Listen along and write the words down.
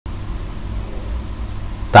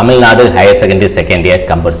Tamil Nadu Higher Secondary Second Year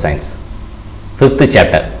Computer Science 5th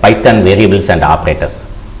chapter Python Variables and Operators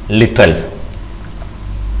Literals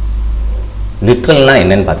Literalனா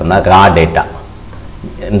என்னன்னு பார்த்தோம்னா raw data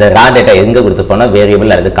இந்த raw data எங்க கொடுத்துருக்கோம்னா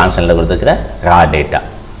variable அல்லது கான்ஸ்டன்ட்ல கொடுத்துருக்கிற raw data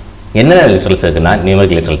என்னென்ன literals இருக்குன்னா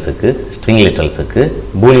numeric literals இருக்கு string literals இருக்கு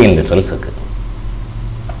boolean literals இருக்கு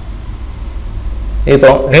இப்போ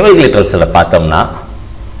numeric literalsல பார்த்தோம்னா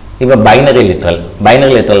இப்போ பைனரி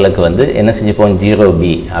லிட்ரலுக்கு வந்து என்ன செஞ்சுப்போம் 0b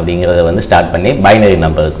அப்படிங்கறத வந்து ஸ்டார்ட் பண்ணி பைனரி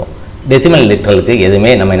நம்பர் இருக்கும் டெசிமல் லிட்ரலுக்கு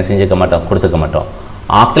எதுவுமே நம்ம என்ன செஞ்சுக்க மாட்டோம் கொடுத்துக்க மாட்டோம்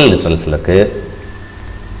ஆக்டல் லிட்ரல்ஸ்க்கு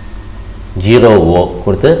 0o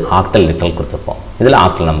கொடுத்து ஆக்டல் லிட்ரல் கொடுத்துப்போம் இதில்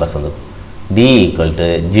ஆக்டல் நம்பர்ஸ் வந்து d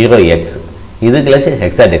 = 0x இதுகளுக்கு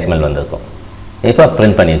ஹெக்ஸாடெசிமல் வந்திருக்கும் இப்போ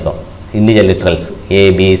பிரிண்ட் பண்ணியிருக்கோம் integer literals a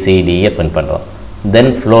b c d print பண்ணுறோம்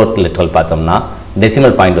தென் ஃப்ளோட் லிட்ரல் பார்த்தோம்னா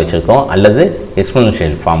டெசிமல் பாயிண்ட் வச்சிருக்கோம் அல்லது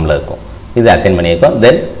எக்ஸ்போனன்ஷியல் ஃபார்மில் இருக்கும் இது அசைன் பண்ணியிருக்கோம்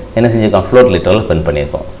தென் என்ன செஞ்சுருக்கோம் ஃப்ளோட் லிட்ரல் பிரிண்ட்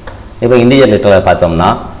பண்ணியிருக்கோம் இப்போ இன்டிஜர் லிட்ரலை பார்த்தோம்னா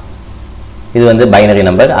இது வந்து பைனரி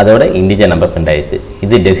நம்பர் அதோட இன்டிஜர் நம்பர் பிரிண்ட் ஆயிருக்கு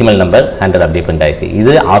இது டெசிமல் நம்பர் 100 அப்படி பிரிண்ட் ஆயிருக்கு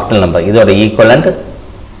இது ஆக்டல் நம்பர் இதோட ஈக்குவலண்ட்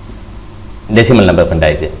டெசிமல் நம்பர் பிரிண்ட்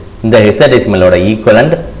ஆயிருக்கு இந்த ஹெக்ஸாடெசிமலோட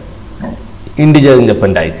ஈக்குவலண்ட் இன்டிஜர் இங்கே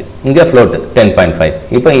பிரிண்ட் ஆயிருக்கு இங்கே ஃப்ளோட் 10.5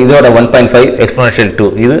 இப்போ இதோட 1.5 எக்ஸ்போனன்ஷியல்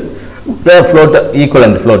 2 இது ஃப்ளோட்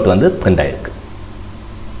ஈக்குவலண்ட் ஃப்ளோட் வந்து பிரிண்ட் ஆயிருக்கு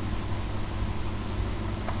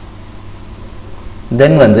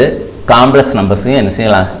தென் வந்து காம்ப்ளெக்ஸ் நம்பர்ஸையும் என்ன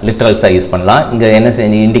செய்யலாம் லிட்ரல்ஸாக யூஸ் பண்ணலாம் இங்கே என்ன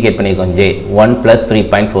செஞ்சு இண்டிகேட் பண்ணியிருக்கோம் j 1 +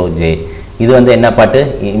 3.4j இது வந்து என்ன பார்ட்டு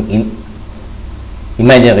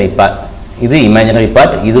இமேஜினரி பார்ட் இது இமேஜினரி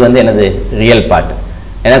பார்ட் இது வந்து என்னது ரியல் பார்ட்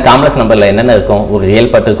ஏன்னா காம்ப்ளெக்ஸ் நம்பரில் என்னென்ன இருக்கும் ஒரு ரியல்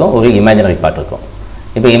பார்ட் இருக்கும் ஒரு இமேஜினரி பார்ட் இருக்கும்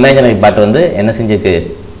இப்போ இமேஜினரி பார்ட் வந்து என்ன செஞ்சுருக்கு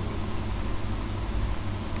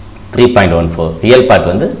 3.14 ரியல் பார்ட்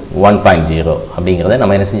வந்து 1.0 அப்படிங்கிறத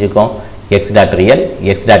நம்ம என்ன செஞ்சுருக்கோம் x.real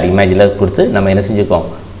x.imageல கொடுத்து நம்ம என்ன செஞ்சுக்கோம்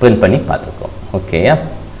பிரிண்ட் பண்ணி பார்த்துக்கோம் ஓகேயா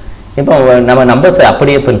இப்போ நம்ம நம்பர்ஸை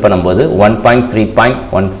அப்படியே பிரிண்ட் பண்ணும்போது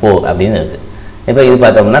 1.3.14 அப்படின்னு இருக்குது இப்போ இது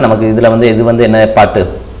பார்த்தோம்னா நமக்கு இதில் வந்து இது வந்து என்ன பார்ட்டு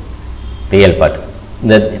ரியல் பார்ட்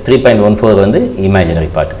இந்த 3.14 வந்து இமேஜினரி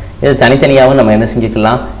பார்ட் இது தனித்தனியாகவும் நம்ம என்ன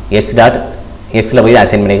செஞ்சுக்கலாம் எக்ஸில் போய்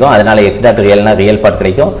அசைன் பண்ணிக்கோம் அதனால் x.realனா ரியல் பார்ட்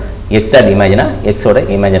கிடைக்கும் x.imageனா எக்ஸோட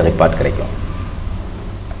இமேஜினரி பார்ட் கிடைக்கும்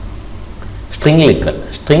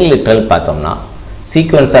string literal பார்த்தோம்னா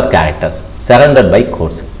sequence of characters surrounded by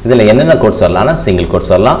quotes இதில் என்னென்ன கோட்ஸ் வரலாம்னா சிங்கிள்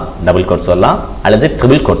கோட்ஸ் வரலாம் டபுள் கோட்ஸ் வரலாம் அல்லது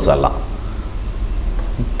ட்ரிபிள் கோட்ஸ் வரலாம்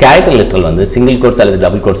கேரக்டர் லிட்ரல் வந்து சிங்கிள் கோட்ஸ் அல்லது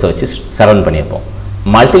டபுள் கோட்ஸை வச்சு சரவுண்ட் பண்ணியிருப்போம்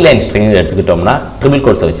மல்டி லைன் ஸ்ட்ரிங் எடுத்துக்கிட்டோம்னா ட்ரிபிள்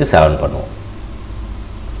கோட்ஸை வச்சு சரவுண்ட் பண்ணுவோம்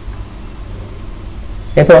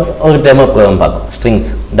இப்போ ஒரு டெமோ ப்ரோக்ராம் பார்க்கும்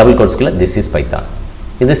strings double கோட்ஸ்க்குள்ள this is Python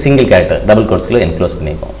இது சிங்கிள் கேரக்டர் டபுள் கோட்ஸ்க்குள்ள என்க்ளோஸ்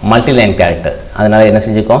பண்ணியிருக்கோம் மல்டி லைன் கேரக்டர் அதனால் என்ன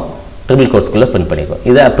செஞ்சுக்கோம் ட்ரிபிள் கோட்ஸ்க்குள்ளே பிரிண்ட் பண்ணிக்கும்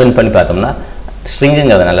இதை பிரிண்ட் பண்ணி பார்த்தோம்னா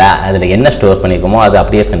ஸ்ட்ரிங்குங்கிறதுனால அதில் என்ன ஸ்டோர் பண்ணிக்கோமோ அது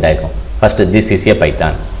அப்படியே பிரிண்ட் ஆகிக்கும் first this is a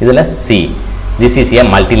Python இதில் see this is a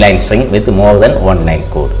multi line string with more then 1 line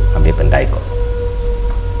code அப்படியே பிரிண்ட் ஆகிக்கும்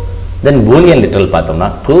தென் பூலியன் லிட்ரல் பார்த்தோம்னா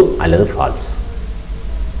ட்ரூ அல்லது ஃபால்ஸ்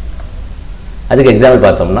அதுக்கு எக்ஸாம்பிள்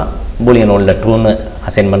பார்த்தோம்னா பூலியன் 1ல் ட்ரூன்னு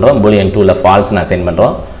அசைன் பண்ணுறோம் பூலியன் 2ல் ஃபால்ஸ்னு அசைன்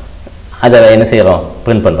பண்ணுறோம் அதை என்ன செய்கிறோம்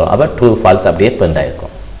பிரிண்ட் பண்ணுறோம் அப்போ ட்ரூ ஃபால்ஸ் அப்படியே பிரிண்ட்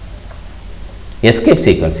ஆகிருக்கும் எஸ்கேப்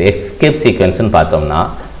சீக்வன்ஸ்னு பார்த்தோம்னா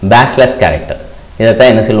பேக்ஸ்லாஷ் கேரக்டர் இதை தான்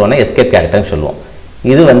என்ன சொல்லுவோம்னா எஸ்கேப் கேரக்டர்னு சொல்லுவோம்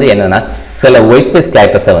இது வந்து என்னென்னா சில ஒயிட் ஸ்பேஸ்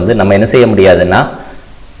கேரக்டர்ஸை வந்து நம்ம என்ன செய்ய முடியாதுன்னா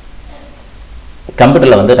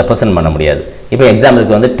கம்ப்யூட்டரில் வந்து ரெப்ரசன்ட் பண்ண முடியாது இப்போ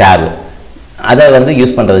எக்ஸாம்பிளுக்கு வந்து டேப் அதை வந்து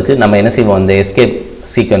யூஸ் பண்ணுறதுக்கு நம்ம என்ன செய்வோம் இந்த எஸ்கேப்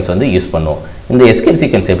சீக்வன்ஸ் வந்து யூஸ் பண்ணுவோம் இந்த எஸ்கேப்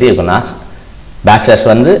சீக்வன்ஸ் எப்படி இருக்குன்னா பேக்ஸ்லாஷ்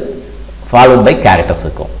வந்து ஃபாலோட் பை கேரக்டர்ஸ்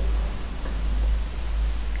இருக்கும்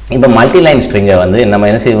இப்போ மல்டி லைன் ஸ்ட்ரிங்கை வந்து நம்ம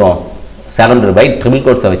என்ன செய்வோம் சரவுண்டட் பை ட்ரிபிள்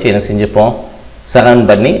கோட்ஸை வச்சு என்ன செஞ்சுப்போம்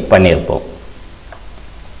சரவுண்ட் பண்ணியிருப்போம்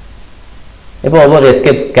இப்போ ஒவ்வொரு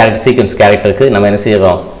எஸ்கேப் சீக்வன்ஸ் கேரக்டருக்கு நம்ம என்ன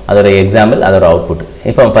செய்கிறோம் அதோட எக்ஸாம்பிள் அதோட அவுட்புட்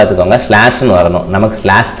இப்போ பார்த்துக்கோங்க ஸ்லாஷ்னு வரணும் நமக்கு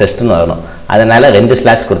ஸ்லாஷ் டெஸ்ட்னு வரணும் அதனால் 2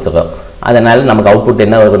 ஸ்லாஷ் கொடுத்துருக்கோம் அதனால் நமக்கு அவுட்புட்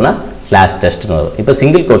என்ன வரும்னா ஸ்லாஷ் டெஸ்ட்னு வரும் இப்போ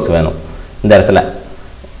சிங்கிள் கோட்ஸ் வேணும் இந்த இடத்துல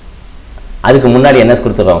அதுக்கு முன்னாடி என்ன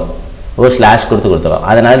கொடுத்துருக்கோம் ஒரு ஸ்லாஷ் கொடுத்துருக்கோம்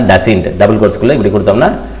அதனால் டசின்ட் டபுள் கோட்ஸ்க்குள்ளே இப்படி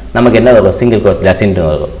கொடுத்தோம்னா நமக்கு என்ன வரும் சிங்கிள் கோட்ஸ் டசின்ட்னு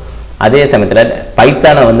வரும் அதே சமயத்தில்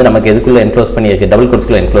பைத்தானை வந்து நமக்கு எதுக்குள்ளே என்க்ளோஸ் பண்ணியிருக்கு டபுள்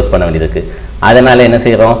கோட்ஸ்க்குள்ளே என்க்ளோஸ் பண்ண வேண்டியது இருக்குது அதனால் என்ன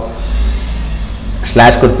செய்கிறோம்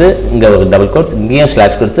ஸ்லாஷ் கொடுத்து இங்கே ஒரு டபுள் கோட்ஸ் இங்கேயும்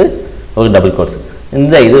ஸ்லாஷ் கொடுத்து ஒரு டபுள் கோட்ஸ்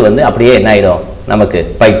இந்த இது வந்து அப்படியே என்ன ஆகிடும் நமக்கு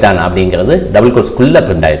பைத்தான் அப்படிங்கிறது டபுள் கோட்ஸ்க்குள்ளே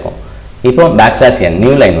பிரிண்ட் ஆகிருக்கும் இப்போ பேக்ஸ்லாஷ்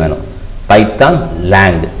நியூ லைன் வேணும் பைத்தான்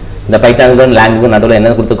லேங் இந்த பைத்தானுக்கும் லேங்குக்கும் நடுவில்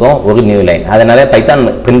என்ன கொடுத்துருக்கோம் ஒரு நியூ லைன் அதனால் பைத்தான்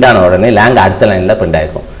பிரிண்ட் ஆன உடனே லேங் அடுத்த லைனில் பிரிண்ட்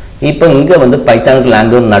ஆகிருக்கும் இப்போ இங்கே வந்து பைத்தானுக்கு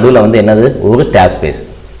லேங்குக்கும் நடுவில் வந்து என்னது ஒரு tape space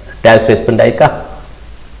print ஆகிருக்கா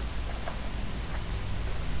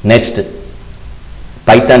next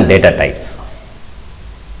Python data types.